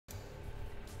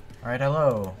Alright,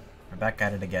 hello. We're back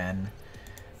at it again.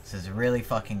 This is really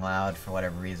fucking loud for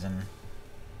whatever reason.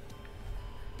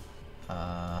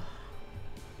 No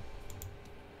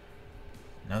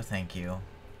thank you.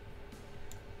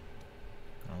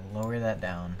 I'll lower that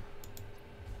down.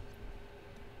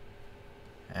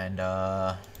 And,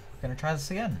 we're gonna try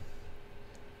this again.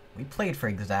 We played for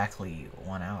exactly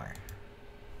 1 hour.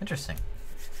 Interesting.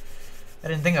 I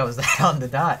didn't think I was that on the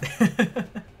dot.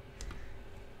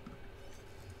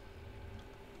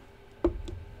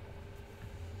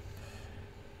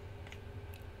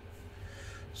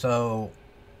 So,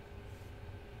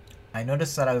 I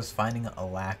noticed that I was finding a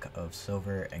lack of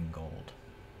silver and gold.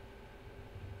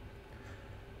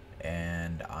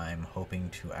 And I'm hoping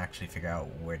to actually figure out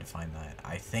where to find that.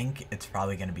 I think it's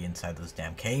probably going to be inside those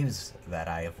damn caves that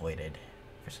I avoided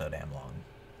for so damn long.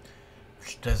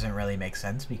 Which doesn't really make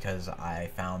sense because I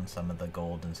found some of the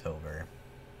gold and silver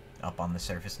up on the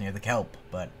surface near the kelp.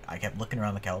 But I kept looking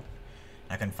around the kelp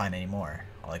and I couldn't find any more.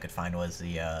 All I could find was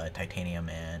the titanium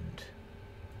and...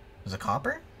 Was it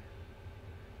copper?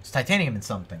 It's titanium and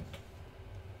something.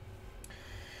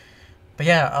 But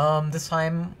yeah, this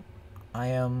time I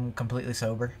am completely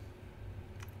sober.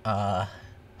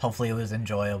 Hopefully it was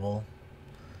enjoyable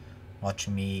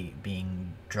watching me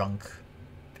being drunk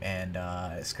and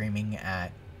screaming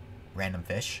at random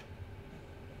fish.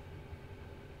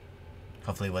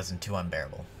 Hopefully it wasn't too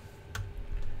unbearable.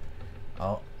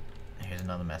 Oh, here's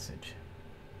another message.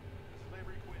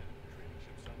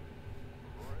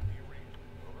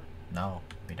 No,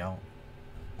 we don't.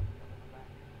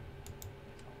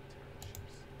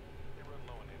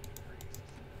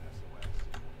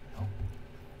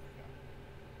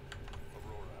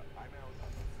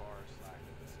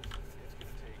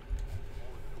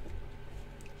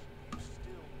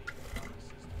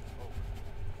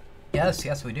 Yes,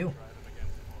 yes, we do.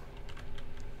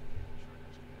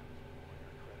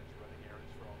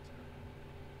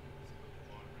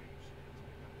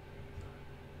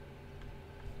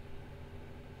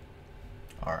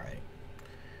 Alright.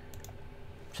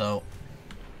 So,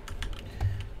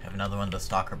 have another one of the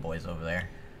stalker boys over there.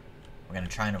 We're gonna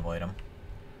try and avoid him.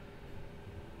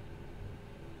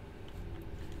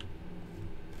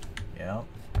 Yep.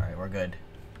 Alright, we're good.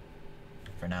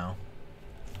 For now.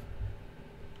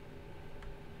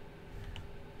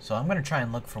 So I'm gonna try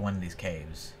and look for one of these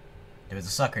caves. There was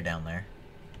a sucker down there.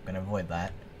 I'm gonna avoid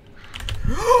that.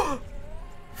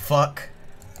 Fuck.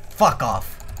 Fuck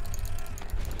off.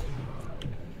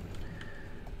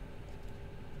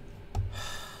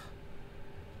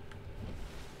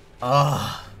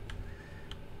 Oh.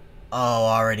 Oh,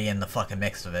 already in the fucking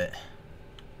mix of it.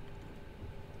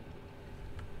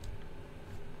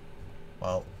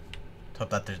 Well, let's hope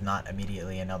that there's not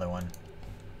immediately another one.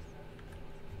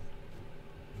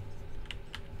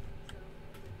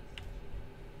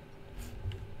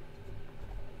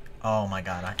 Oh my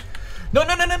god, No,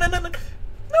 no, no, no, no, no, no!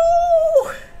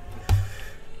 No!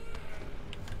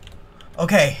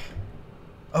 Okay.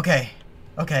 Okay.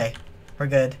 Okay. We're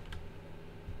good.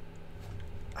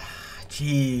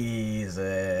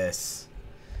 Jesus.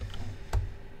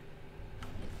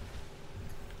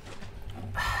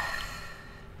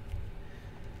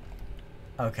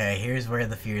 Okay, here's where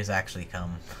the fears actually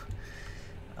come.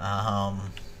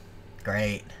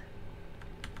 Great.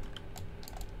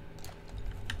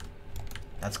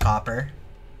 That's copper.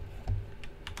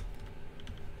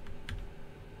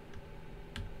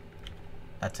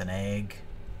 That's an egg.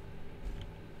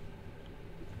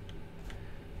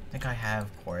 I think I have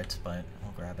quartz, but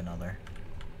we'll grab another.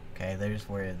 Okay, there's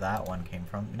where that one came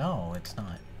from. No, it's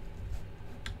not.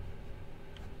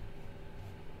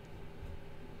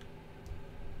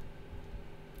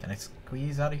 Can I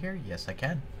squeeze out of here? Yes, I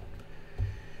can.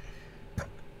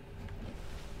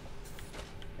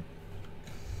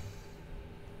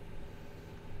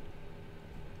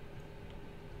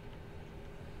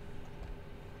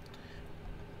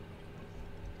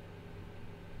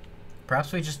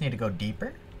 Perhaps we just need to go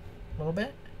deeper? A little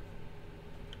bit?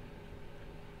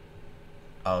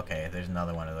 Oh, okay, there's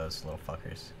another one of those little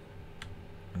fuckers.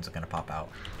 When's it gonna pop out?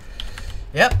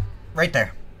 Yep, right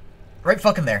there. Right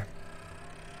fucking there.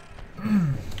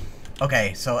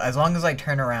 Okay, so as long as I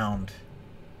turn around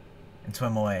and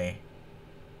swim away,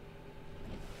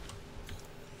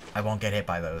 I won't get hit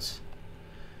by those.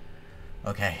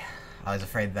 Okay, I was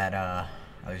afraid that I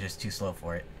was just too slow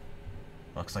for it.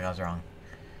 Looks like I was wrong.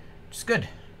 Just good.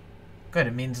 Good,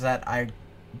 it means that I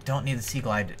don't need the sea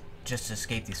glide just to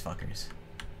escape these fuckers.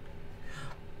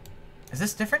 Is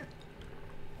this different?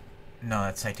 No,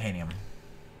 that's titanium.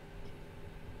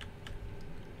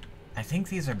 I think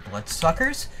these are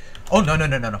bloodsuckers. Oh, no, no,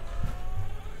 no, no, no.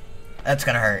 That's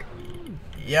gonna hurt.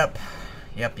 Yep.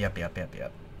 Yep.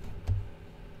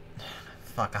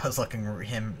 Fuck, I was looking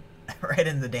him right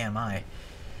in the damn eye.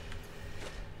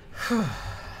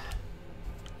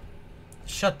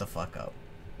 Shut the fuck up.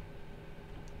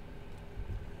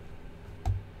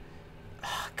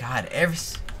 Oh, God,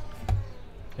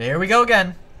 Here we go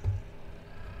again.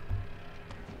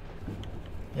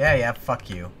 Yeah, fuck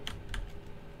you.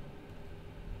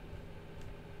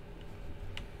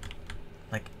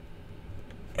 Like,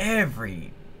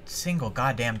 every single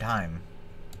goddamn time.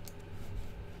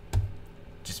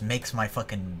 Just makes my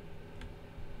fucking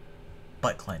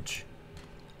butt clench.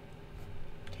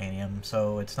 Titanium,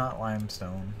 so it's not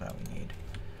limestone that we need.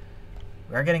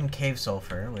 We are getting cave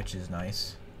sulfur, which is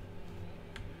nice.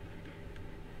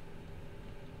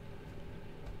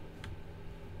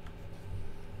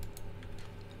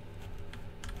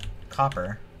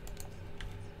 Copper.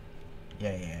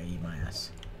 Yeah, eat my ass.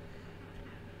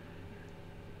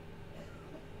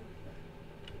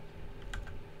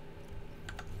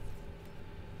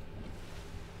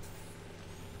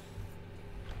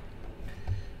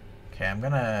 Okay, I'm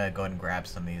gonna go ahead and grab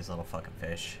some of these little fucking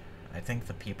fish. I think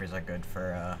the peepers are good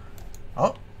for,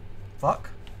 Oh!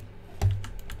 Fuck.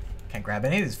 Can't grab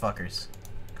any of these fuckers.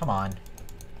 Come on.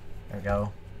 There we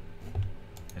go.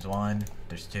 There's one.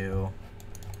 There's two.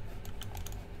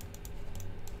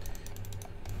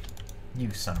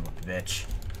 You son of a bitch.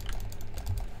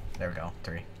 There we go.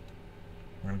 3.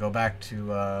 We're gonna go back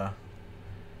to, our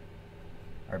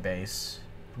base.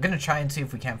 We're gonna try and see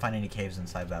if we can't find any caves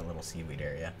inside that little seaweed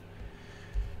area.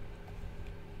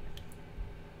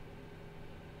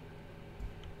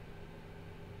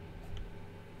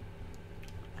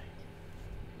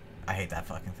 I hate that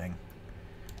fucking thing.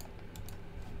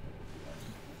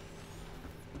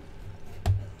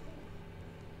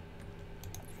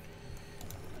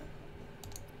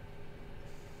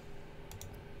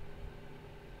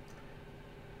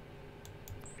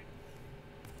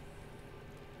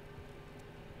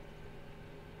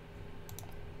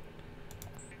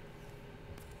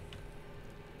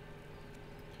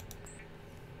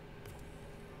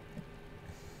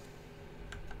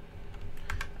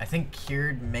 I think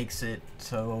cured makes it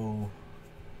so...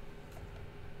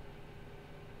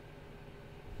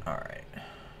 Alright.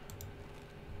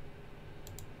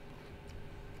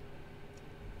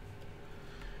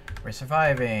 We're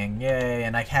surviving, yay!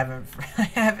 And I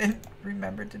haven't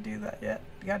remembered to do that yet.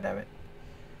 God damn it!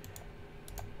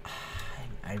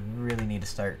 I really need to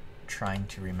start trying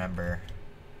to remember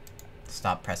to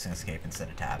stop pressing escape instead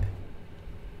of tab.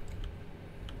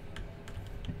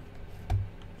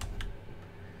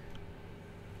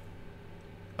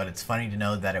 But it's funny to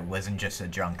know that it wasn't just a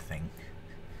drunk thing.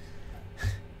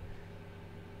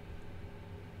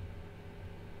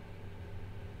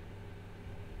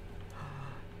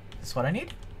 Is this what I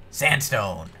need?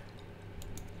 Sandstone!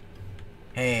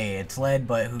 Hey, it's lead,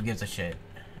 but who gives a shit?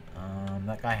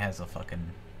 That guy has a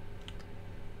fucking...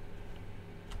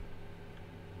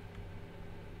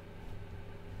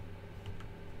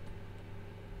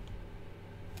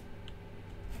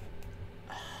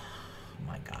 Oh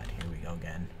my god, here we go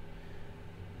again.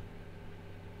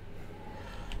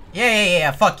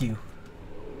 Yeah, fuck you.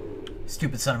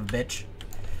 Stupid son of a bitch.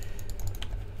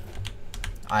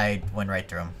 I went right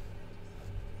through him.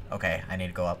 Okay, I need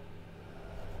to go up.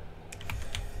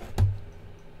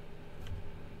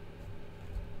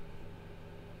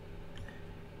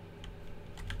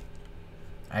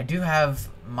 I do have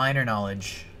minor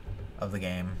knowledge of the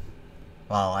game.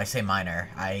 Well, I say minor.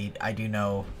 I do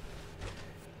know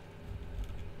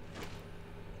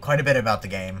quite a bit about the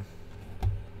game.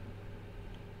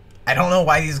 I don't know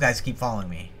why these guys keep following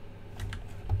me.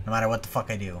 No matter what the fuck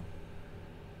I do.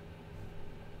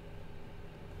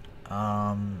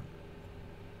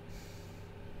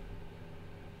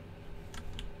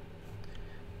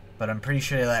 But I'm pretty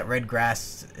sure that red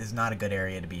grass is not a good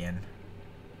area to be in.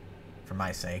 For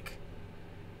my sake.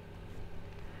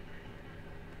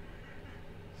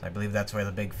 So I believe that's where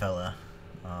the big fella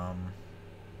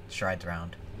strides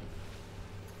around.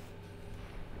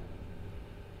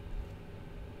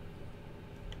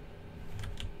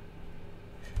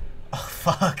 Oh,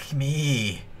 fuck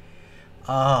me.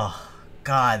 Oh,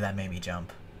 God, that made me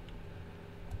jump.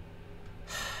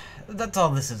 That's all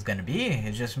this is gonna be.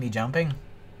 It's just me jumping.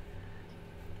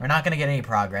 We're not gonna get any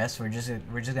progress. We're just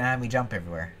gonna have me jump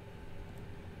everywhere.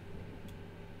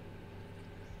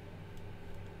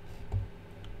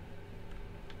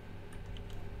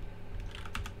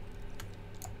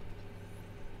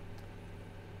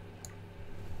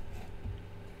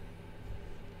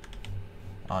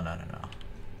 Oh, no.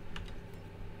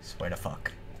 Swear to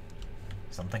fuck.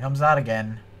 Something comes out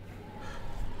again.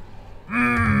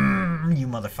 You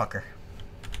motherfucker.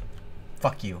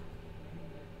 Fuck you.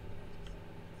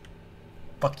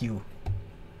 Fuck you.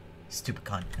 Stupid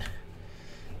cunt.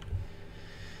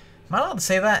 Am I allowed to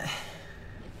say that?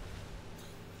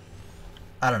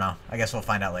 I don't know. I guess we'll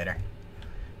find out later.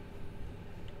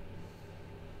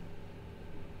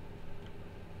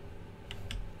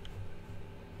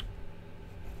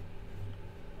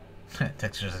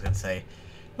 Texture's gonna say, "You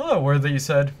know that word that you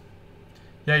said?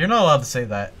 Yeah, you're not allowed to say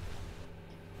that."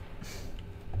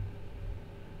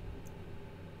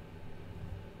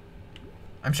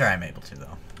 I'm sure I'm able to,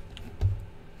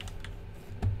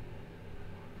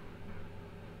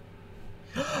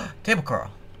 though. Table coral.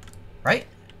 Right?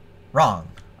 Wrong.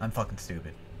 I'm fucking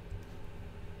stupid.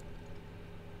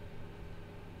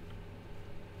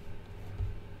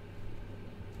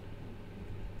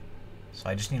 So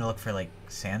I just need to look for, like,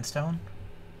 sandstone?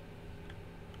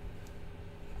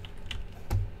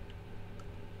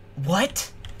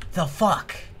 What the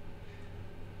fuck?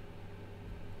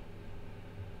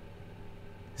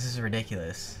 This is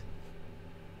ridiculous.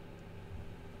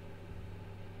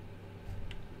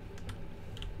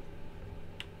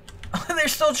 They're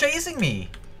still chasing me!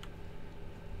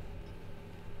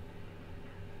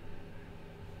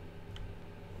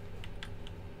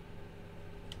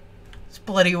 It's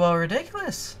bloody well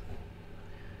ridiculous.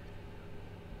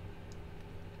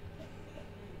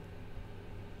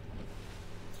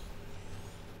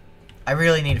 I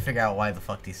really need to figure out why the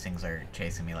fuck these things are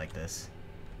chasing me like this.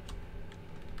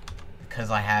 Because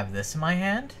I have this in my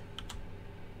hand?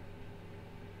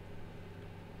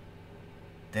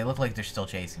 They look like they're still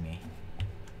chasing me.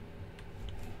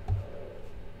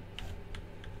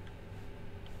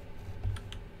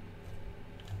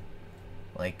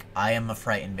 Like, I am a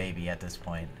frightened baby at this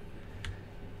point.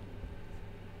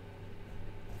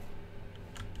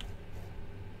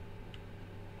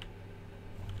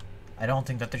 I don't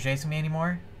think that they're chasing me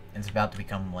anymore. It's about to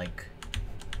become, like,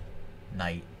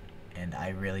 night. And I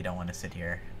really don't want to sit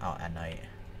here out at night.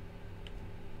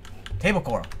 Table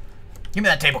coral! Give me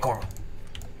that table coral!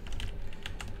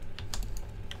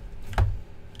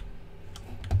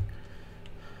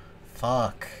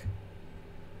 Fuck.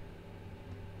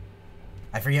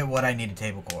 I forget what I needed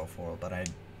table coral for, but I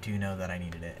do know that I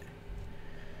needed it.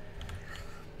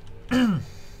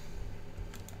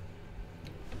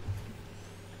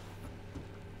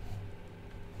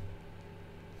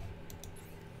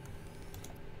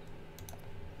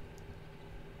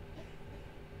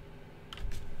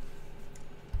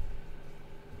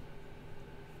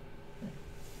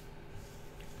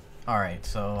 Alright,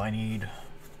 so I need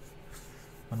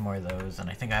one more of those, and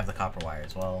I think I have the copper wire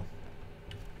as well.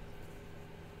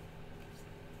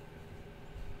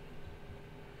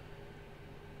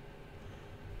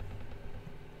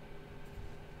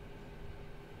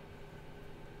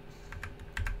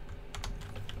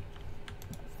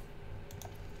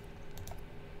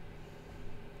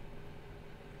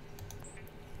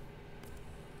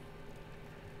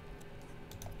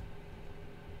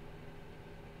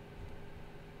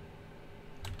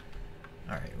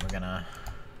 Alright, we're gonna...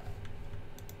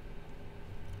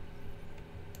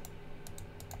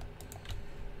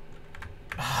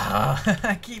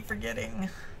 I keep forgetting.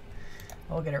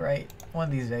 I'll get it right one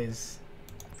of these days.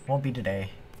 Won't be today.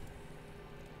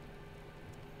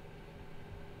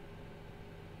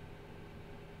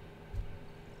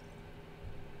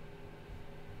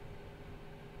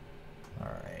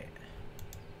 Alright.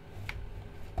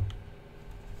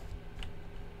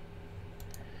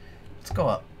 Let's go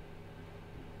up.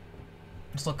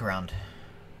 Let's look around.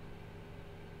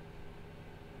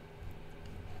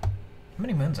 How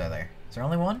many moons are there? Is there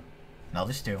only one? No,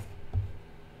 there's two.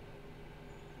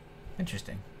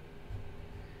 Interesting.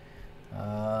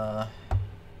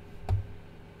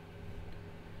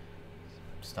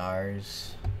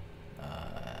 Stars.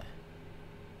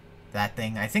 That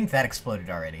thing. I think that exploded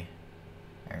already.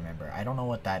 I remember. I don't know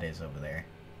what that is over there.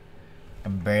 I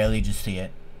can barely just see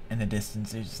it. In the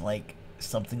distance, there's like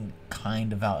something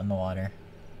kind of out in the water.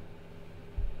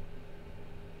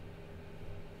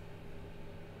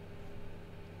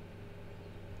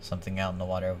 Something out in the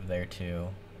water over there too.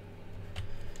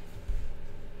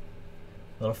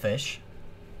 Little fish.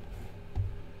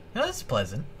 No, that's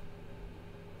pleasant.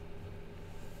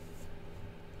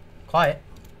 Quiet,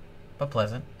 but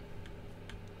pleasant.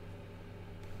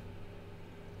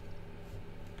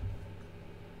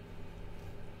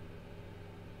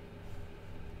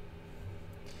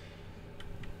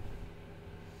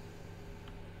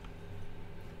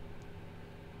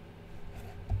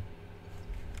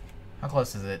 How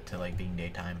close is it to like being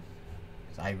daytime?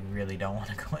 Because I really don't want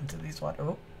to go into these water.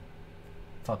 Oh,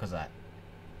 fuck was that?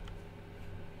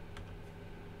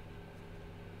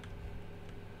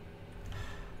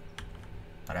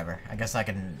 Whatever. I guess I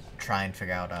can try and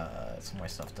figure out some more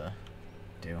stuff to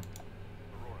do.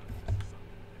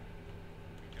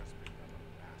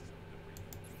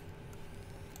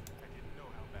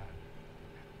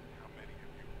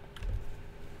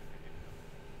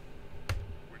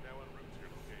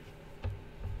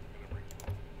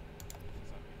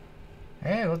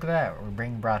 Hey, look at that. We're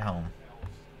being brought home.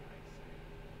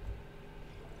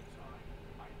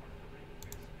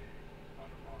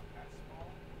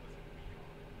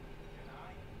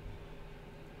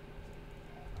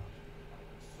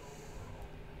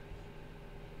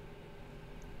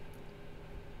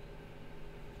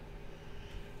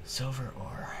 Silver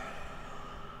ore.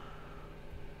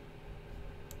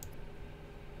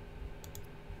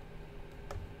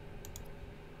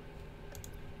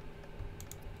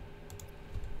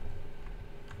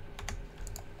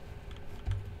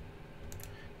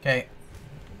 Okay.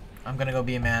 I'm gonna go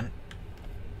be a man.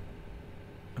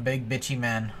 A big bitchy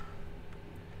man.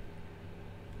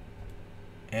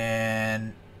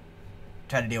 And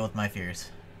try to deal with my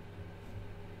fears.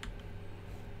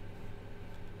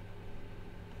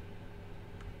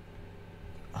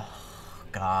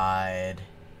 God.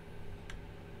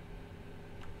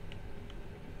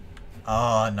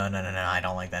 Oh, no, no, no, no, I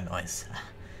don't like that noise.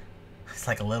 It's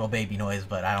like a little baby noise,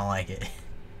 but I don't like it.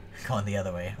 Going the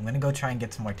other way. I'm gonna go try and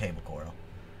get some more table coral.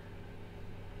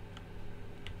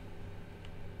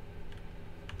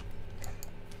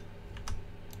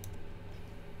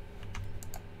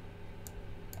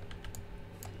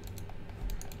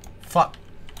 Fuck.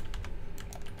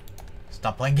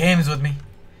 Stop playing games with me.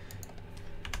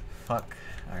 Fuck.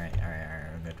 Alright, alright,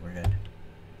 alright, we're good, we're good.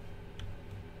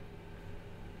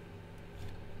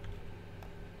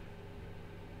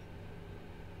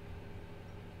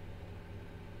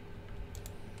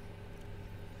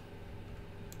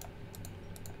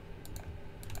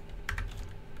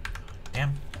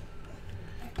 Damn.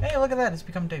 Hey, look at that, it's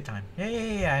become daytime.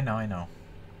 Yeah, I know.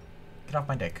 Get off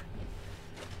my dick.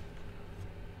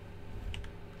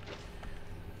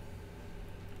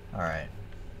 Alright.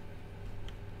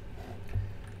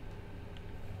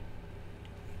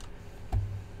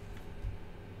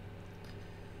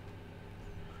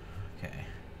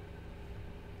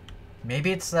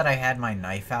 Maybe it's that I had my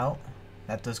knife out,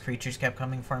 that those creatures kept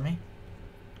coming for me.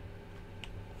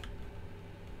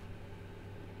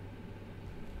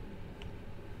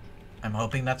 I'm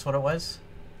hoping that's what it was.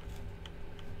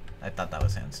 I thought that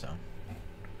was sandstone.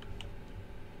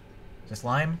 Is this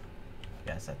lime?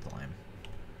 Yes, that's lime.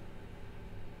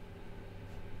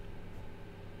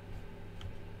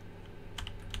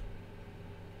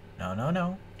 No, no,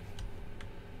 no.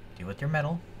 Deal with your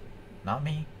metal, not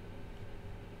me.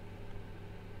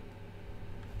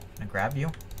 I'm gonna grab you.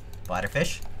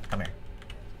 Bladderfish, come here.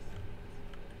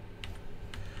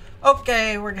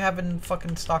 Okay, we're having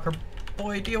fucking stalker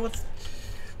boy deal with.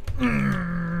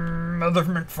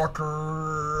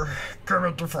 Motherfucker.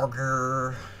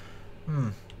 Motherfucker.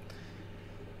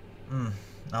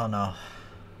 Oh no.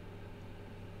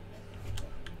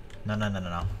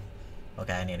 No.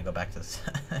 Okay, I need to go back to this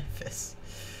fist.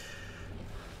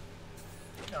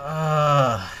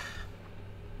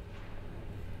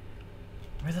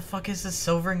 Where the fuck is this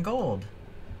silver and gold?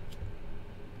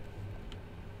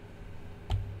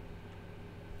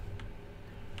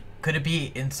 Could it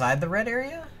be inside the red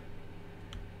area?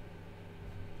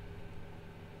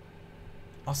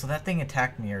 Also, that thing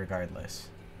attacked me regardless.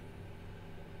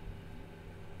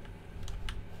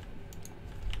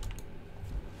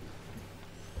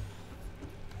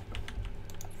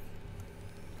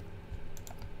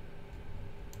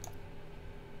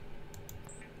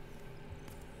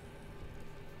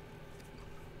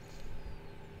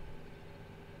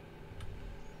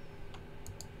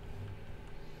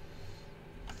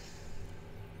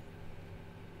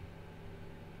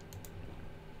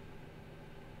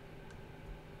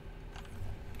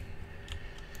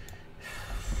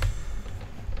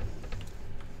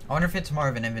 I wonder if it's more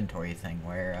of an inventory thing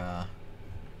where,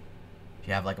 if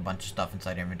you have like a bunch of stuff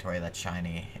inside your inventory that's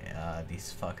shiny,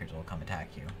 these fuckers will come attack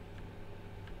you.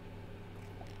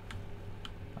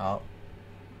 Oh.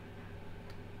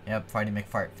 Yep, Farty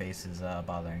McFartface is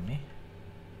bothering me.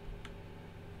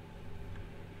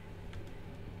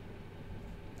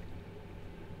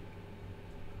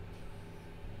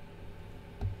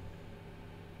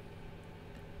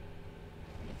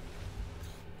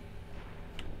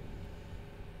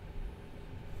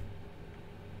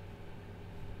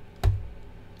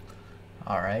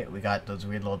 Alright, we got those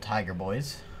weird little tiger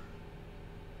boys.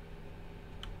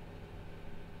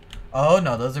 Oh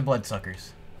no, those are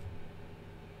bloodsuckers.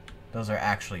 Those are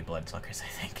actually bloodsuckers, I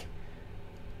think.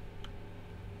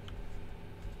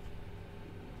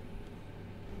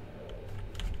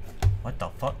 What the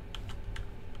fuck?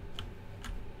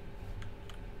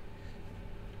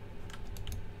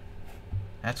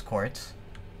 That's quartz.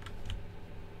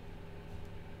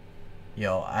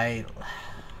 Yo,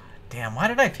 damn, why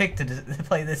did I pick to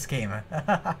play this game?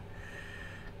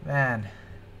 Man.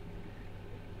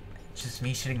 It's just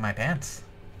me shitting my pants.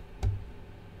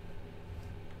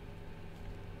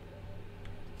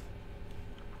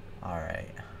 Alright.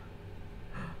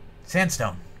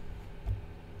 Sandstone.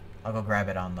 I'll go grab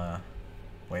it on the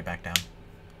way back down.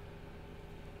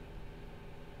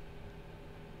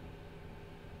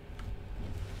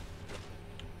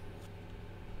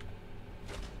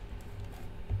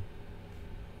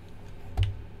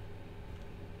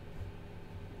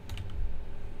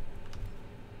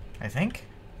 I think?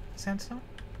 Sandstone?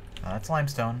 Oh, that's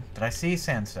limestone. Did I see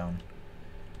sandstone?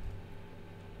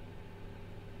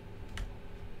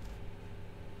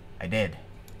 I did.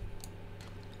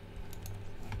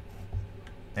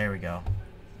 There we go.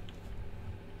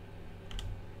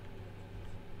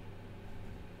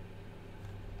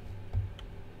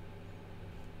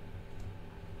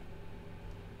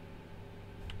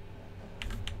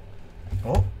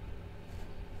 Oh.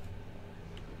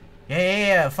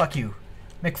 Yeah, fuck you.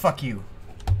 Mick, fuck you.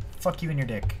 Fuck you in your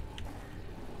dick.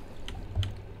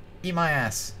 Eat my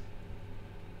ass.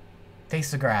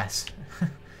 Taste the grass.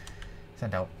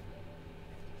 Sent out.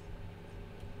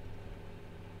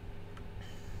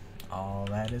 All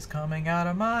that is coming out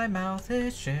of my mouth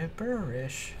is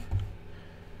gibberish.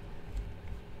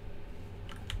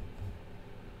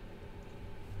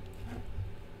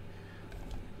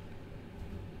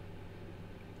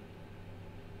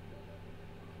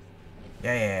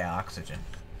 Yeah, oxygen.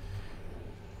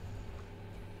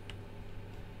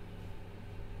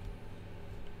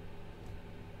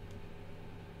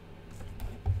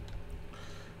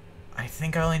 I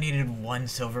think I only needed 1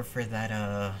 silver for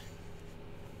that,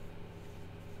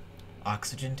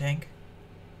 oxygen tank.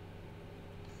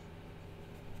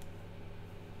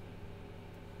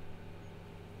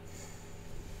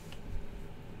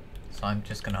 So I'm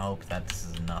just gonna hope that this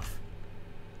is enough.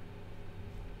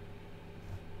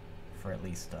 For at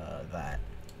least, that.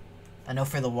 I know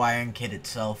for the wiring kit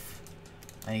itself,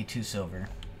 I need 2 silver.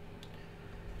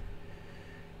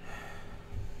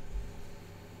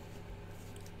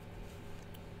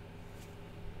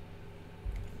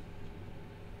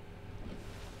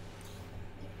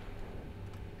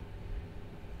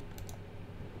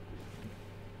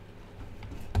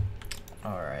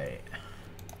 Alright.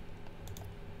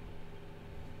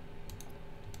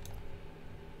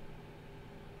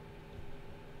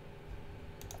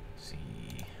 See.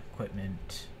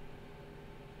 Equipment.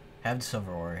 Have the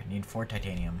silver ore. Need 4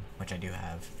 titanium, which I do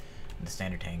have. And the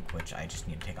standard tank, which I just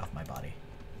need to take off my body.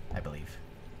 I believe.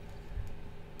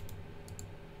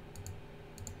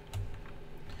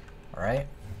 Alright.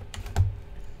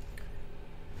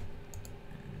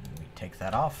 We take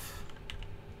that off.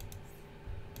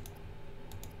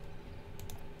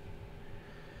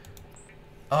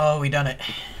 Oh, we done it.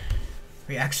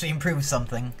 We actually improved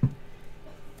something.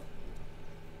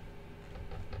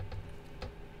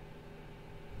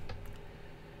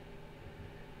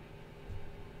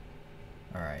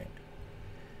 Alright.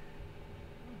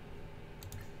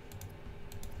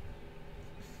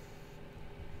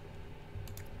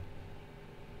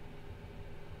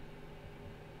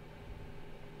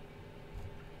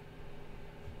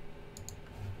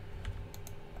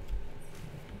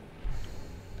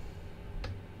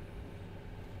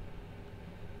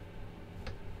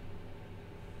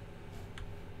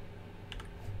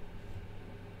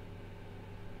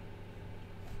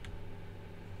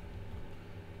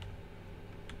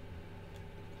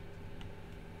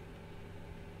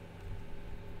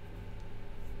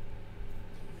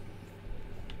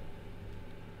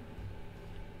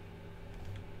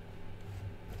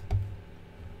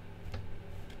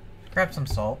 Grab some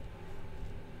salt.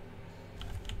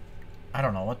 I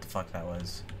don't know what the fuck that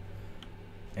was.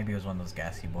 Maybe it was one of those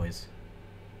gassy boys.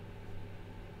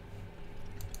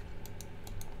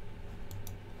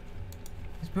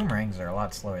 These boomerangs are a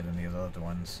lot slower than these other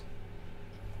ones.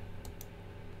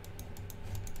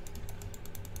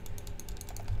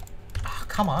 Oh,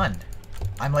 come on.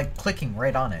 I'm like clicking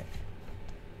right on it.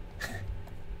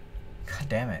 God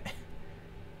damn it.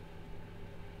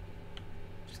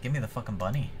 Just give me the fucking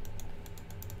bunny.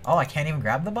 Oh, I can't even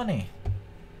grab the bunny.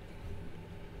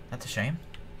 That's a shame.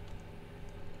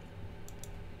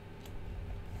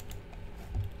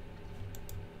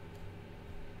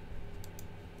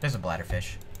 There's a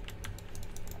bladderfish.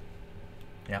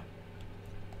 Yep.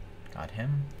 Got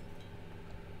him.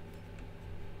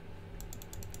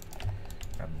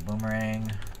 Grab a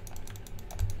boomerang.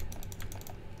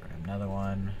 Grab Another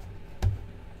one.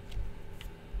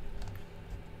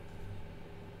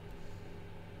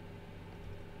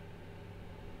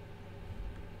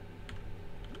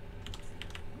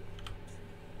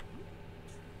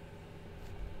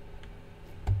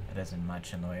 It isn't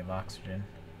much in the way of oxygen.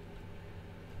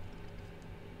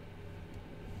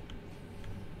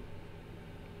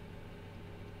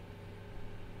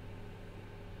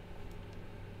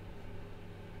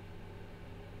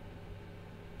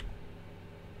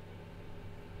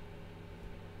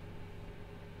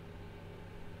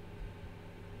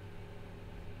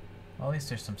 Well, at least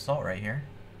there's some salt right here.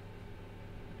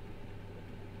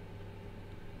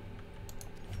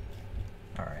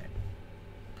 Alright.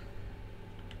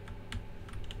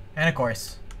 And of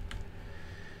course,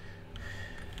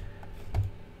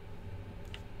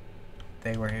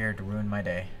 they were here to ruin my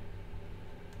day.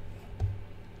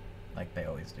 Like they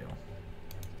always do.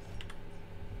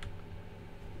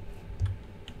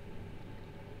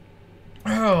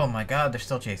 Oh my god, they're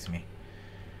still chasing me.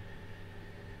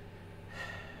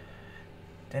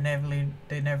 They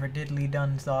never diddly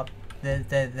done stop.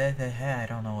 I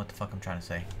don't know what the fuck I'm trying to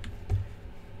say.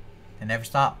 They never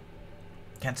stop.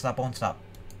 Can't stop, won't stop.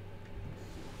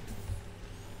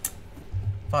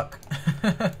 Fuck.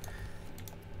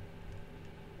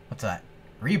 What's that?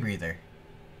 Rebreather.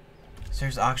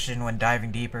 Serves oxygen when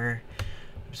diving deeper.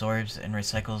 Absorbs and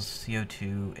recycles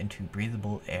CO2 into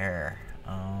breathable air.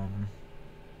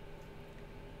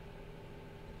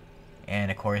 And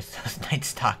of course, those Night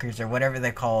Stalkers, or whatever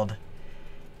they're called,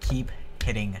 keep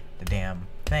hitting the damn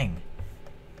thing.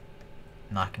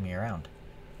 Knocking me around.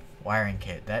 Wiring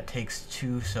kit. That takes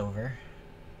 2 silver.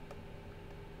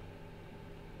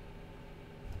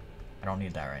 I don't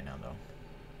need that right now, though.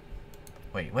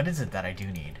 Wait, what is it that I do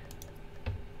need?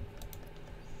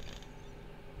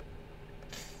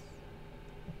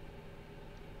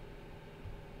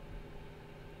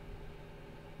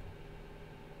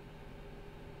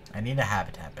 I need a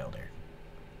habitat builder.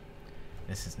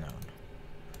 This is known.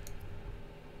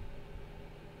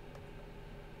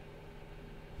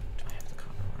 Do I have the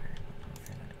copper wire?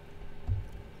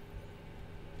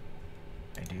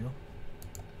 I do.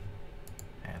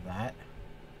 I have that.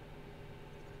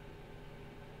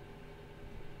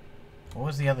 What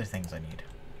was the other things I need?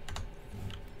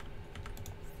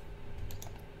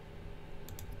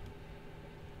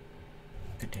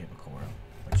 Good table coral,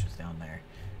 which is down there.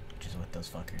 Which is with those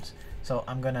fuckers. So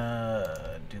I'm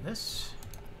gonna do this.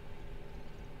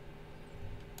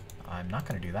 I'm not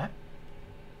gonna do that.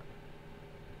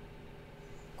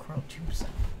 Coral tube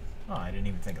sound. Oh, I didn't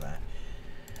even think of that.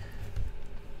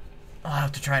 I'll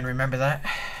have to try and remember that.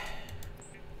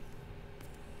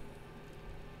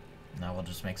 Now we'll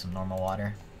just make some normal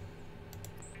water.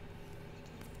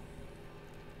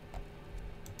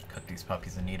 Cook these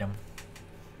puppies and eat them.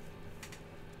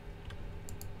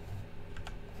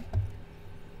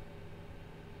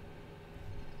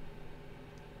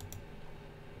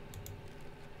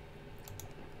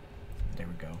 There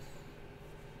we go.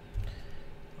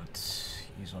 Let's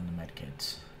use one of the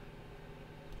medkits.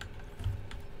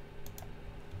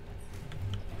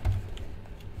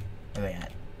 Where are they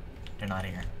at? They're not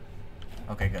here.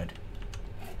 Okay, good.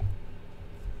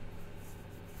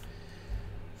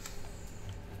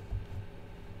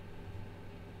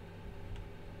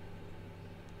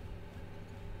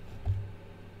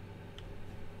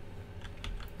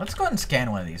 Let's go ahead and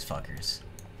scan one of these fuckers.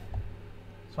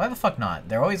 So why the fuck not?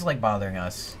 They're always like bothering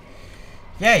us.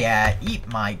 Yeah, eat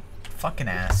my fucking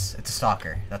ass. It's a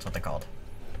stalker. That's what they're called.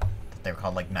 They were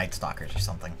called like Night Stalkers or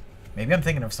something. Maybe I'm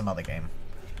thinking of some other game.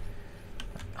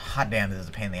 Hot damn, this is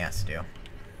a pain in the ass to do.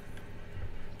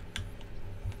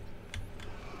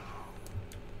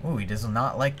 Ooh, he does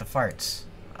not like the farts.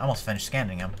 I almost finished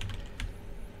scanning him.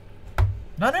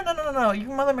 No, you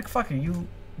mother McFucker. You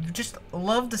just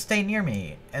love to stay near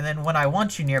me. And then when I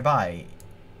want you nearby,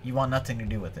 you want nothing to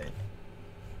do with it.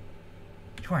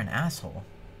 You are an asshole.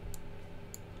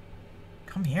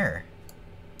 Come here.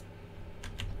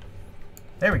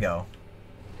 There we go.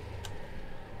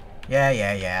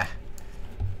 Yeah.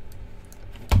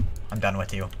 I'm done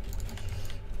with you.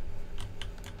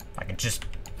 I can just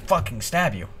fucking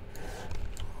stab you.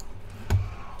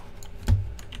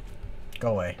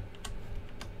 Go away.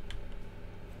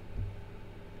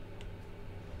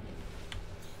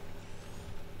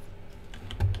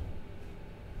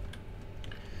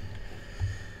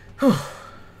 Whew.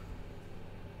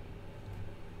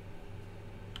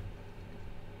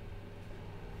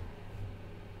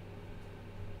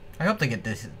 I hope they get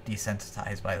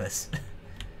desensitized by this.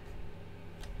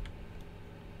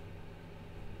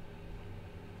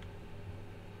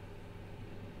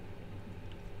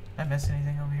 I miss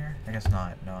anything over here? I guess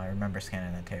not. No, I remember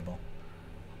scanning that table.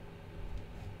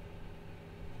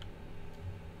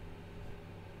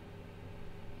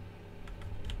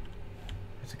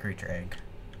 It's a creature egg.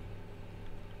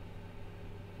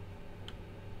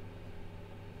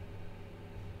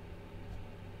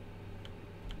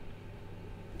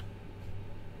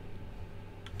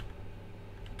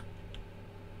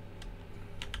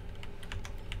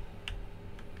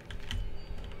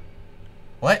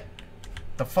 What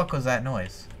the fuck was that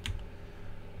noise?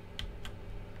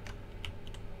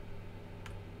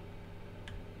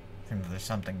 I think there's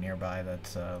something nearby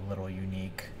that's a little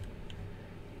unique.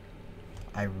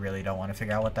 I really don't want to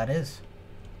figure out what that is.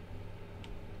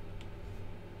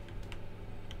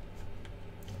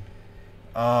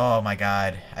 Oh my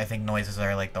god. I think noises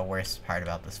are like the worst part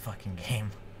about this fucking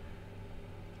game.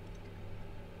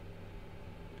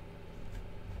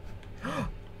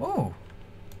 Ooh.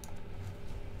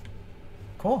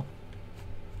 Cool.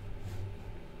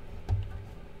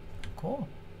 Cool.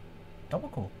 Double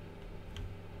cool.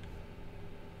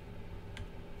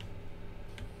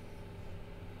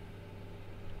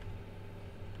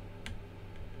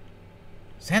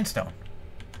 Sandstone.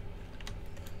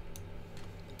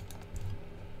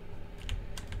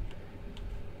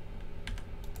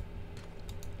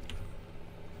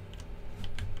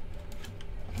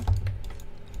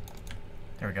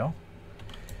 There we go.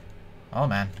 Oh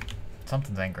man.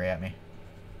 Something's angry at me.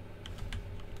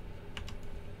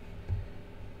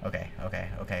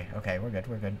 Okay, we're good,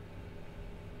 we're good.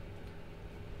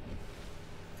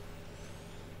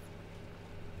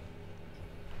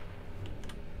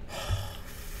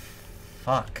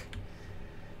 Fuck.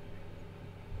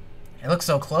 It looks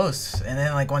so close, and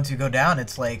then like once you go down,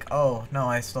 it's like, oh no,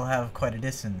 I still have quite a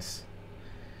distance.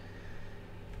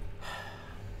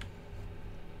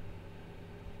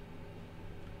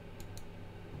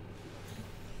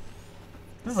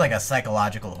 This is like a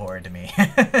psychological horror to me.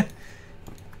 What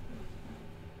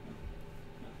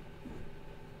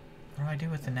do I do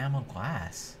with enamel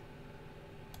glass?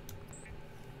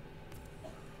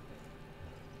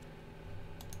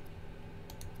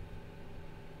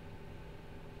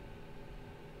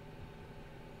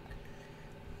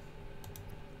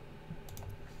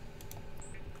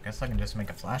 I guess I can just make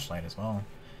a flashlight as well.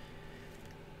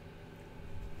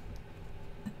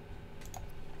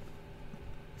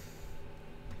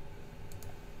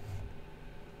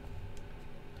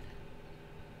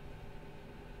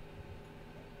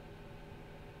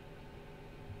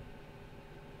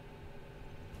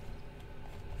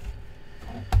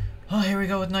 Oh, here we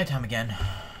go with nighttime again.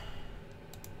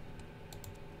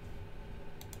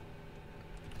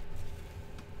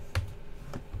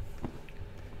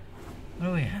 What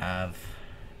do we have?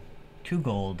 2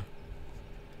 gold.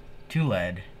 2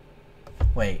 lead.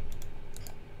 Wait.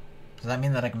 Does that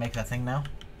mean that I can make that thing now?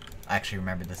 I actually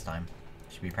remembered this time.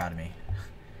 You should be proud of me.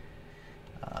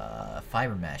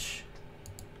 Fiber mesh.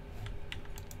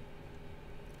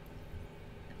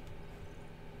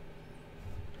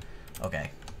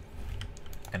 Okay.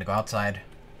 Gonna go outside.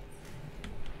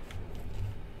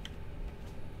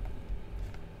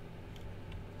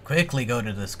 Quickly go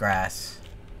to this grass.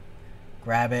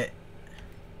 Grab it.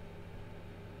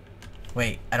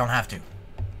 Wait, I don't have to.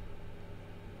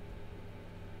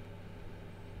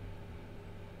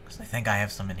 Because I think I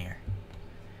have some in here.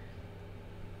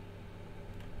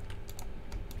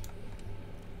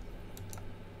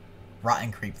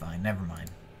 Rotten creepvine, never mind.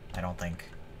 I don't think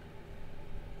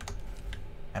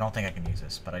I can use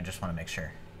this, but I just want to make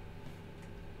sure.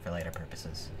 For later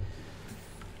purposes.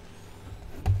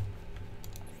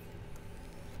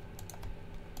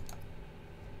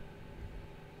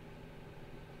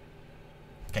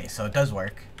 Okay, so it does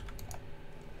work.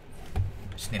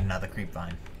 Just need another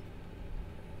creepvine.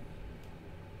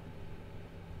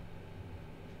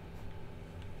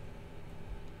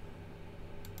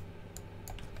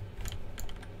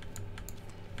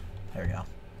 There we go.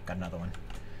 Got another one.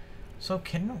 So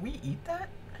can we eat that?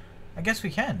 I guess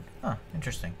we can. Huh,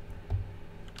 interesting.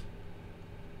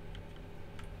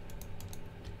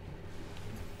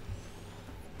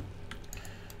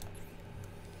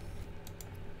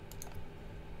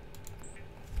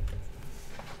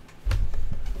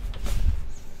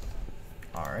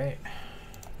 Alright.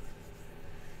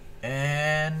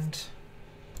 And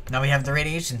now we have the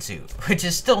radiation suit, which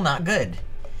is still not good.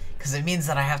 Because it means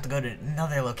that I have to go to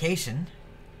another location.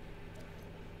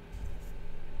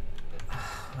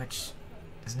 Which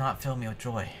does not fill me with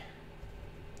joy.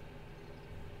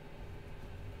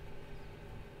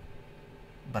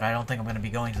 But I don't think I'm going to be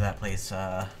going to that place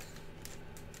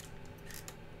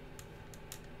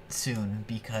soon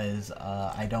because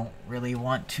I don't really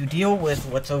want to deal with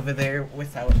what's over there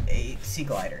without a sea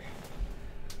glider.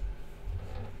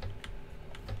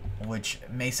 Which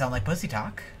may sound like pussy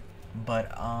talk,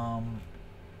 but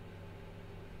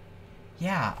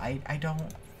yeah, I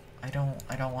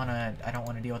don't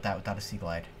wanna deal with that without a sea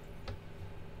glide.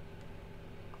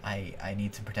 I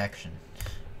need some protection.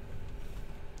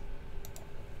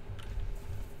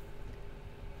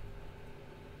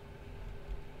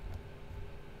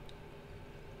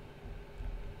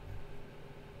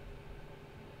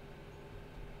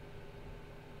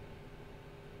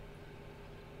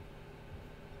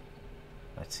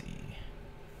 Let's see.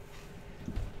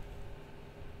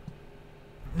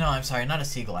 No, I'm sorry, not a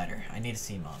sea glider. I need a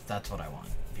sea moth. That's what I want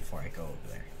before I go over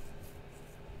there.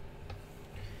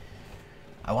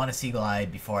 I want a sea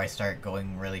glide before I start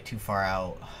going really too far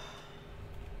out.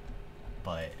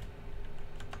 But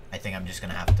I think I'm just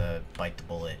gonna have to bite the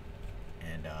bullet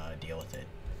and deal with it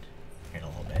here in a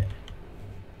little bit.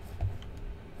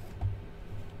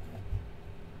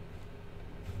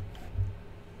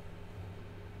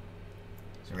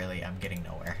 So really, I'm getting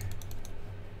nowhere.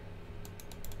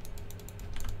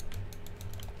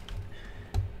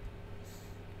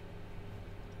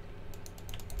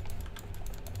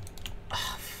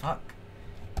 Ah, fuck.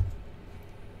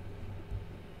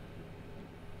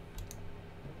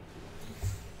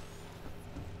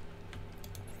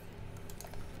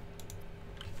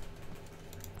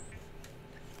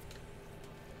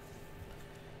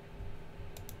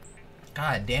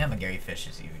 God damn, a Gary fish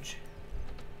is huge.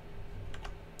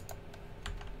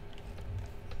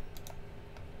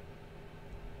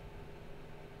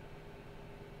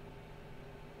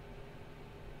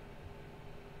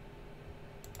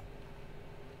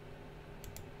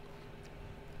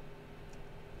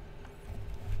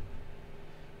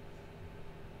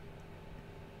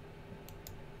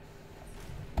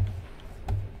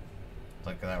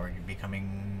 Look at that, we're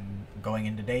going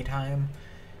into daytime.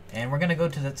 And we're gonna go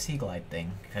to that sea glide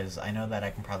thing, because I know that I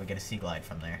can probably get a sea glide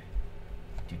from there.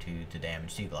 Due to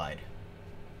damage sea glide.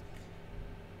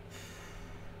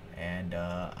 And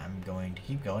I'm going to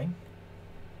keep going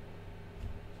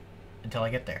until I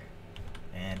get there.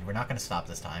 And we're not gonna stop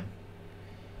this time.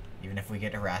 Even if we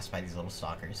get harassed by these little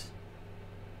stalkers.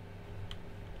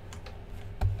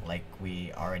 Like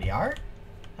we already are,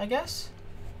 I guess?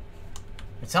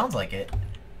 It sounds like it.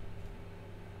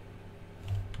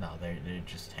 No, they're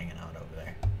just hanging out over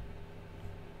there.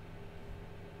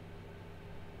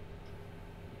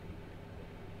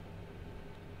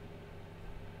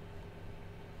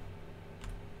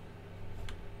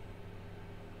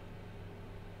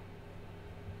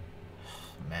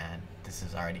 Man, this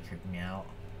is already creeping me out.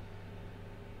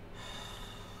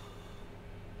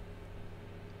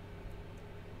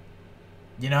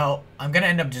 You know, I'm gonna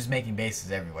end up just making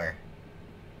bases everywhere.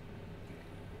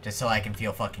 Just so I can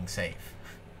feel fucking safe.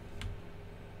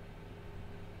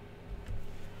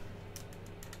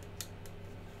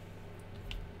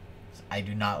 I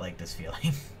do not like this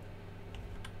feeling.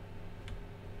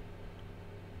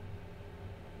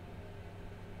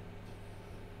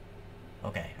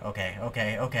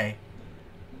 Okay.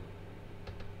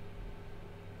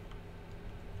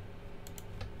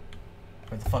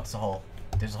 Where the fuck's the hole?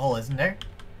 There's a hole, isn't there?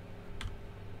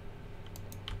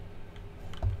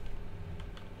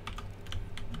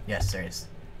 Yes, there is.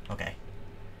 Okay.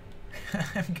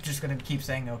 I'm just gonna keep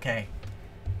saying okay.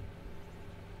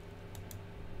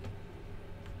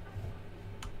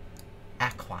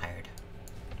 Acquired.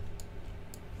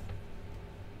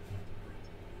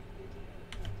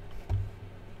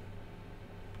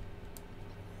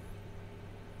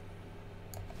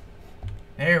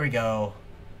 There we go.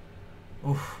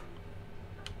 Oof.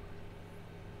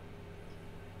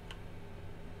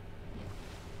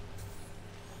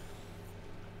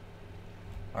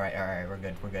 Alright, we're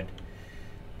good.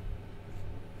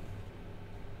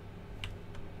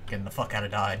 Getting the fuck out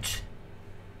of Dodge.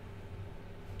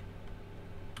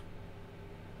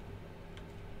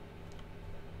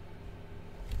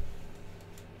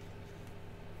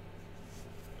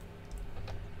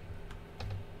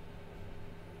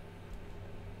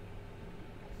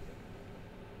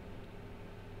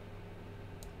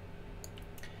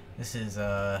 This is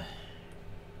a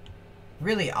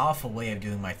really awful way of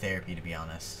doing my therapy, to be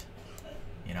honest.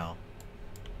 You know,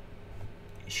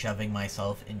 shoving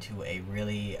myself into a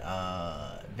really,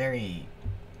 very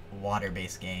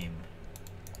water-based game.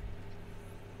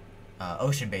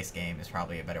 Ocean-based game is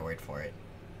probably a better word for it.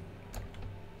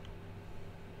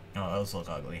 Oh, those look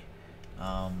ugly.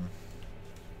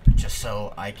 Just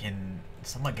so I can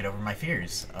somewhat get over my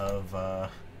fears of,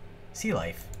 sea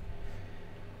life.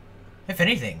 If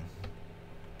anything,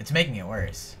 It's making it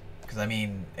worse. Because, I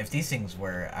mean, if these things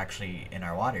were actually in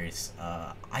our waters,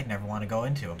 I'd never want to go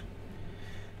into them.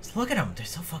 Just look at them. They're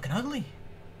so fucking ugly.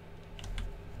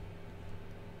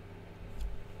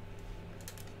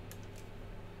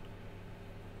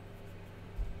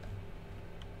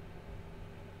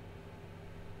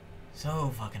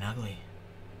 So fucking ugly.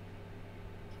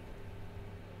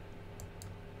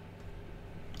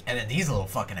 And then these little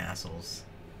fucking assholes.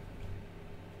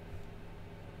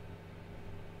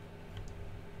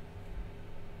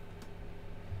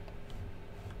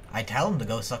 I tell them to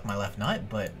go suck my left nut,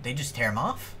 but they just tear them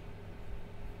off.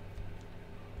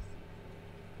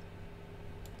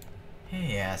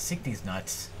 Hey, yeah, sick these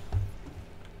nuts.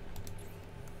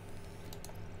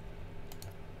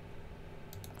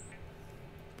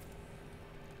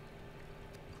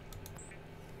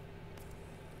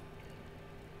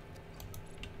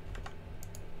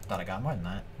 Thought I got more than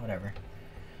that. Whatever.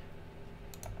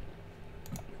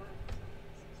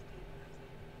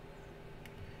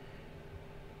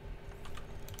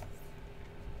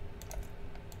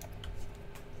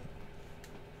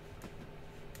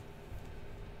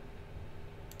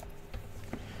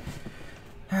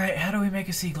 Alright, how do we make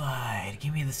a sea glide?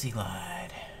 Give me the sea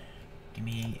glide. Give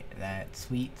me that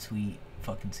sweet, sweet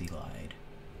fucking sea glide.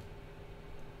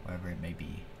 Wherever it may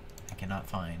be. I cannot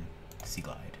find the sea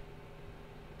glide.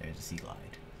 There's a sea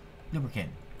glide.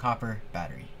 Lubricant, copper,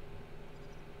 battery.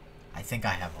 I think I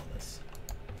have all this.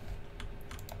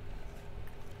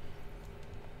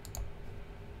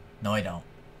 No, I don't.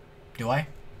 Do I?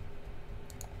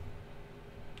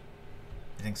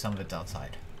 I think some of it's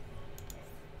outside.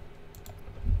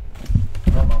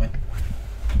 One moment.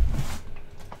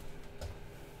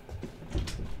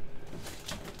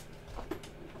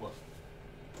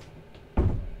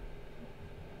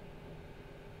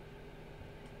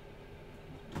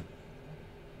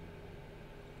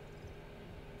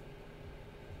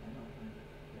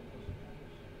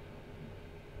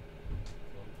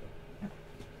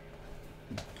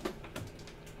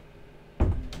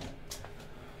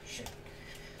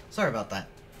 Sorry about that.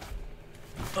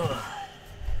 Ugh.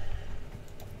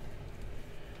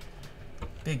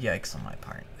 Big yikes on my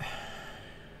part.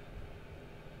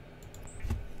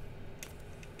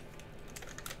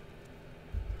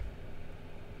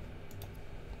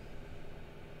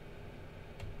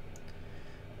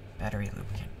 Battery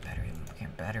lubricant, battery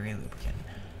lubricant, battery lubricant.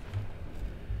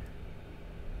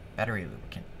 Battery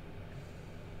lubricant.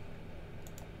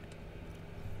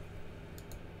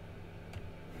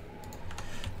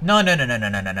 No, no, no, no, no,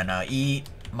 no, no, no, no. Eat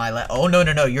my oh, no,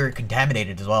 no, no. You're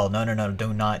contaminated as well. No, no, no.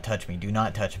 Do not touch me. Do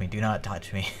not touch me. Do not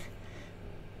touch me.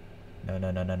 No,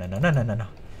 no, no, no, no, no, no, no, no, no.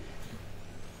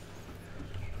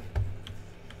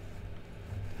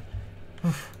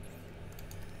 Oof.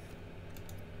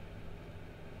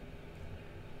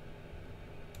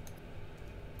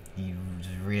 He was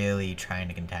really trying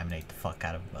to contaminate the fuck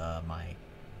out of my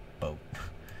boat.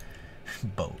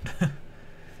 Boat.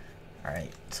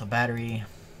 Alright, so battery.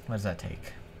 What does that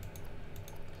take?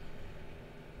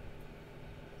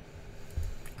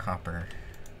 Copper.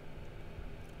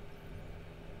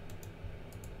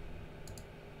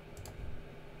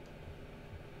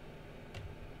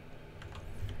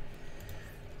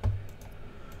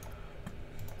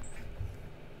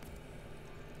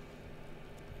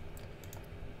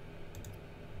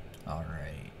 All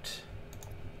right.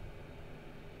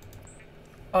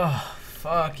 Oh,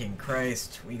 fucking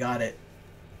Christ. We got it.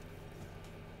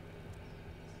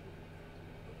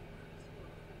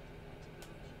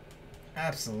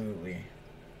 Absolutely.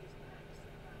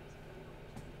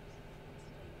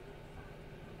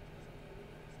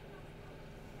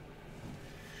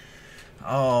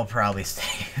 Oh, I'll probably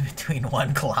stay between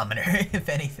 1 kilometer, if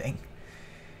anything.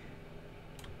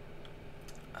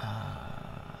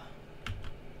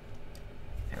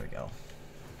 There we go.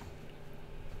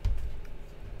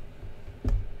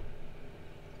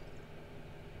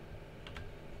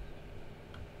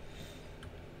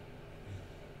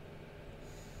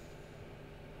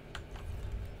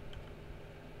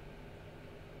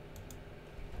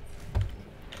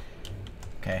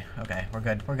 Okay, okay, we're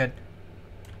good, we're good.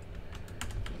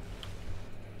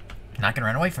 Not gonna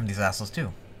run away from these assholes,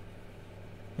 too.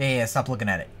 Yeah, stop looking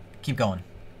at it. Keep going.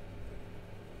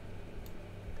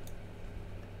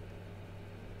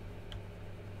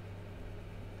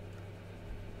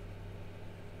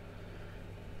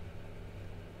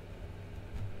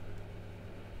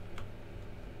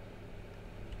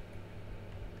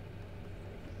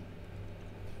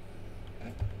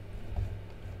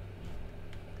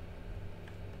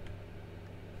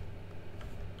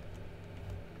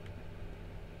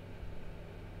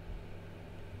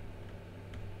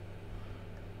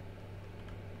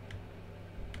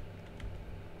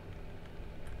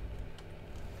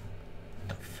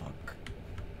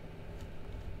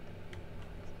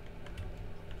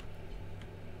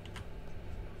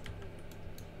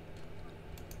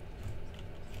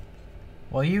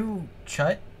 Will you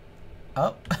shut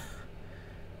up?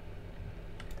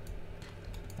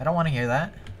 I don't want to hear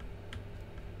that.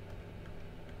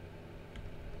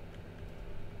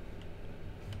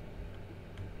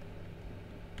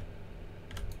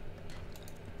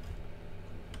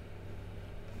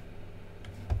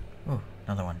 Ooh,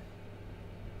 another one.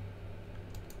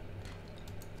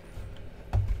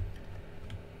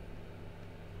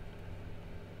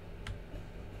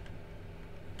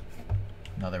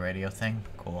 Another radio thing?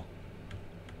 Cool.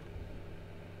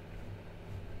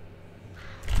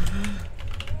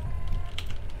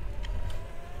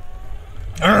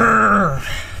 Urgh!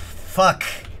 Fuck.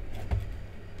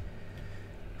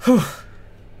 Whew.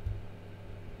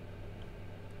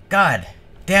 God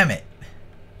damn it.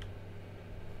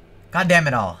 God damn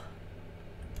it all.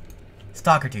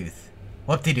 Stalker tooth.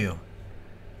 Whoop-de-doo.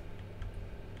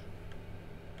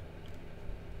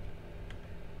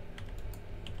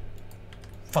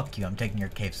 Fuck you, I'm taking your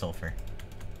cave sulfur.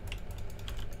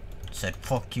 Said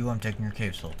fuck you, I'm taking your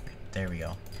cave sulfur. There we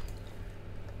go.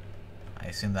 I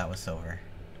assume that was silver.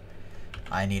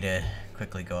 I need to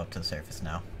quickly go up to the surface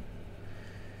now.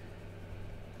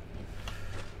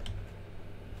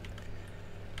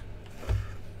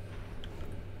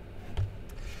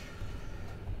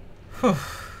 Whew.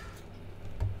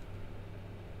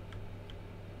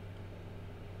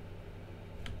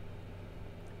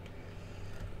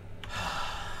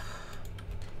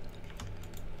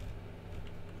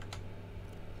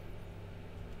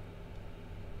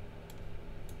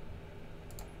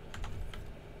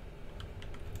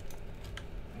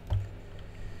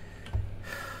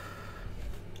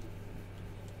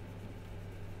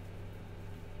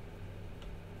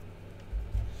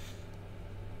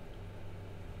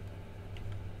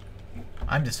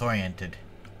 I'm disoriented.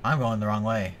 I'm going the wrong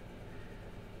way.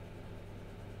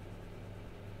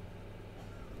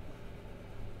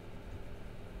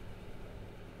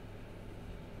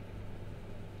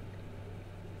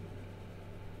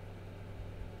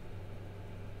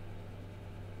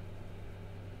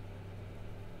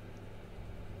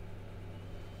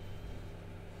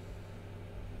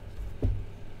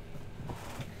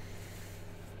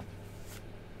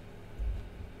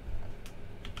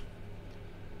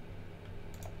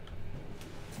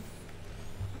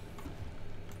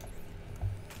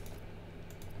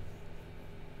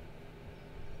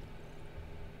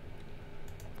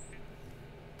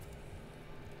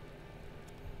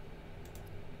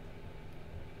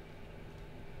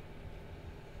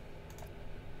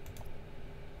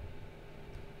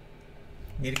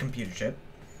 Need a computer chip.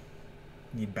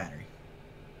 Need battery.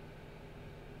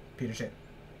 Computer chip,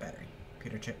 battery.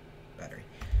 Computer chip, battery.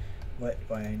 What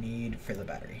do I need for the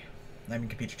battery? I mean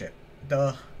computer chip.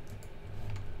 Duh.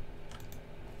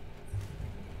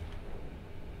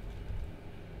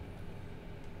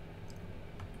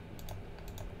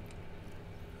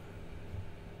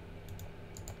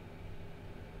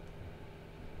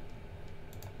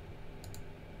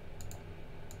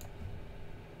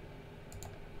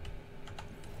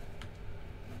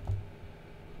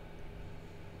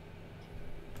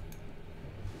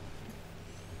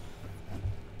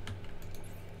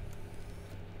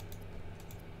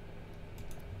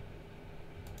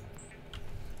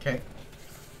 Okay.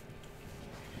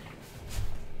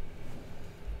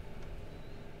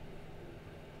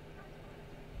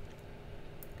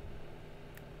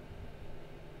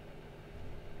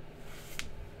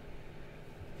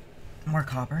 More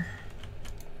copper.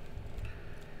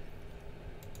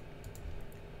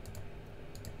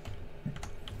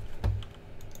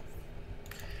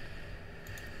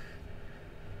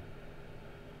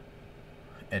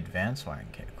 Advanced wiring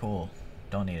kit. Cool.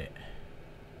 Don't need it.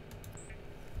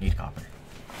 Need copper.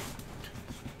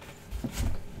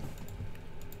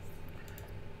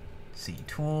 See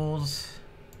tools.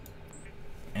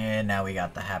 And now we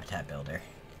got the habitat builder.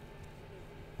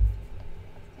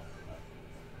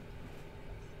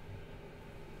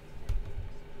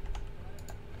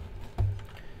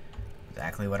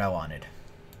 Exactly what I wanted.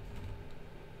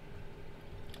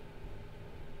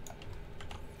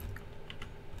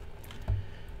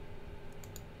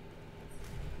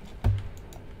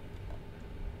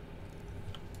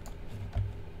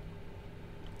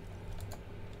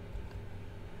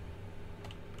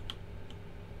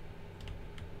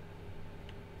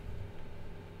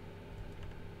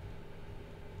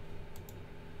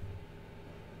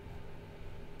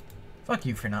 Fuck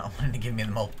you for not wanting to give me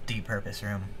the multi-purpose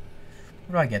room.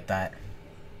 Where do I get that?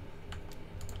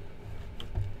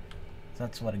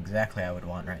 That's what exactly I would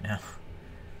want right now.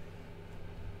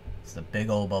 It's a big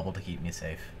old bubble to keep me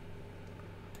safe.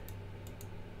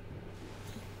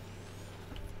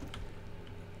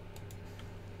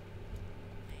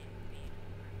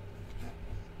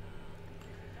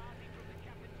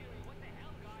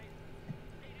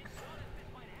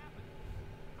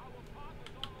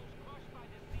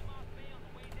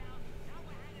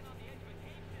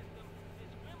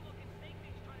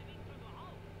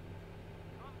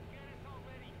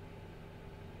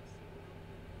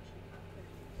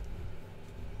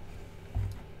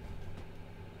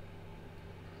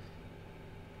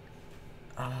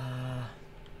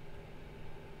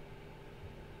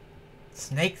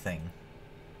 Snake thing.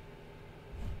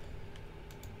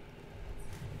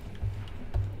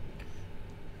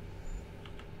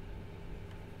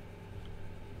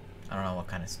 I don't know what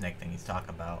kind of snake thing he's talking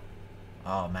about.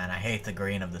 Oh man, I hate the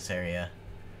green of this area.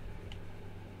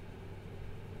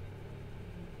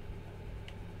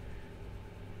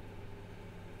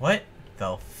 What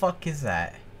the fuck is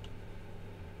that?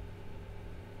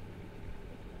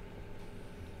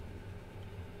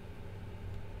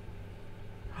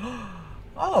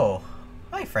 Oh,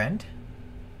 hi friend.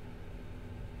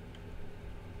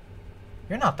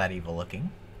 You're not that evil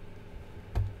looking.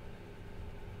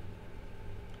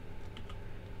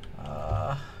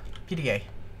 PDA.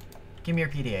 Give me your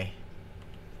PDA.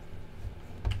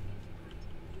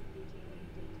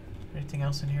 Anything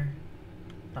else in here?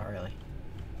 Not really.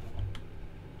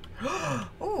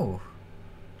 Ooh.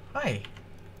 Hi.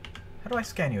 How do I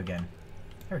scan you again?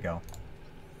 There we go.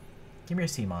 Give me your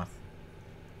sea moth.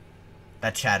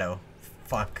 That shadow.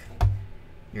 Fuck.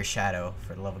 Your shadow,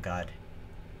 for the love of God.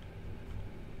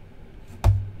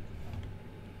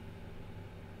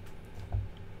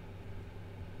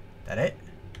 That it?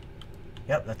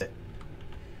 Yep, that's it.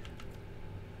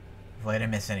 If I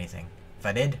didn't miss anything. If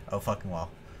I did, oh fucking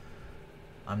well.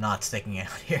 I'm not sticking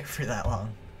out here for that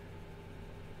long.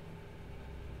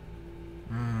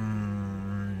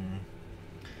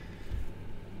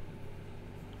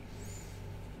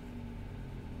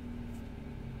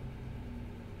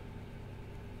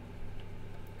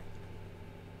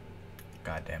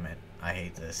 God damn it. I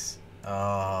hate this.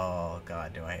 Oh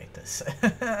god, do I hate this.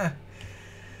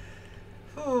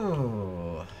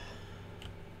 Ooh.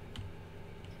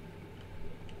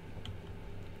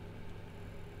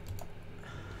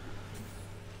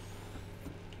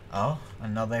 Oh,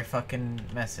 another fucking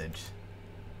message.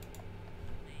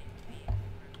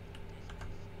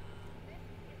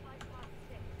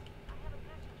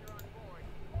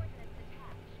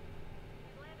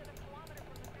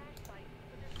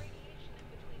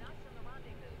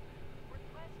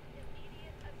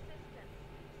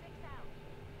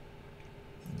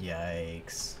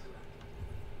 Yikes.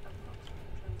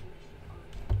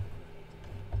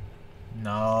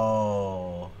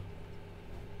 No.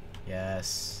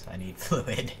 Yes, I need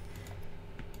fluid.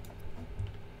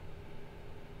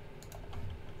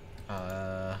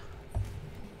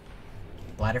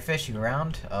 Bladderfish, you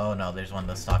around? Oh no, there's one of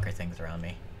those stalker things around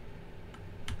me.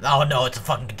 Oh no, it's a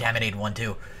fucking contaminated one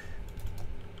too.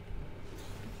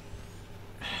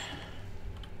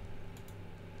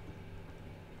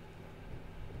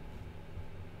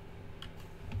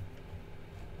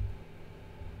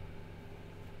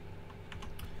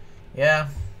 Yeah,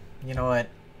 you know what?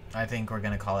 I think we're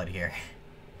gonna call it here.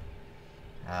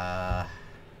 Yeah.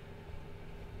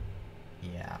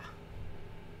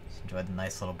 Just enjoy the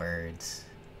nice little birds.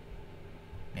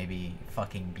 Maybe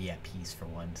fucking be at peace for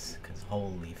once, cause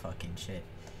holy fucking shit.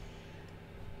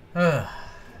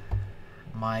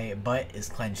 My butt is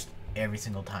clenched every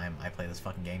single time I play this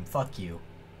fucking game. Fuck you.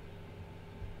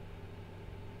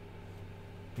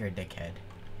 You're a dickhead.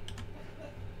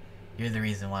 You're the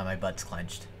reason why my butt's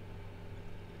clenched.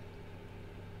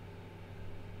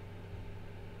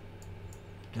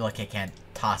 You're lucky I can't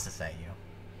toss this at you.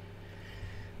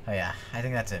 Oh yeah, I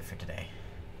think that's it for today.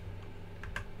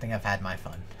 I think I've had my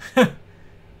fun. Have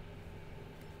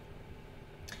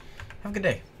a good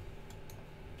day.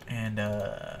 And,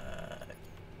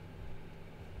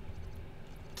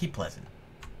 keep pleasant.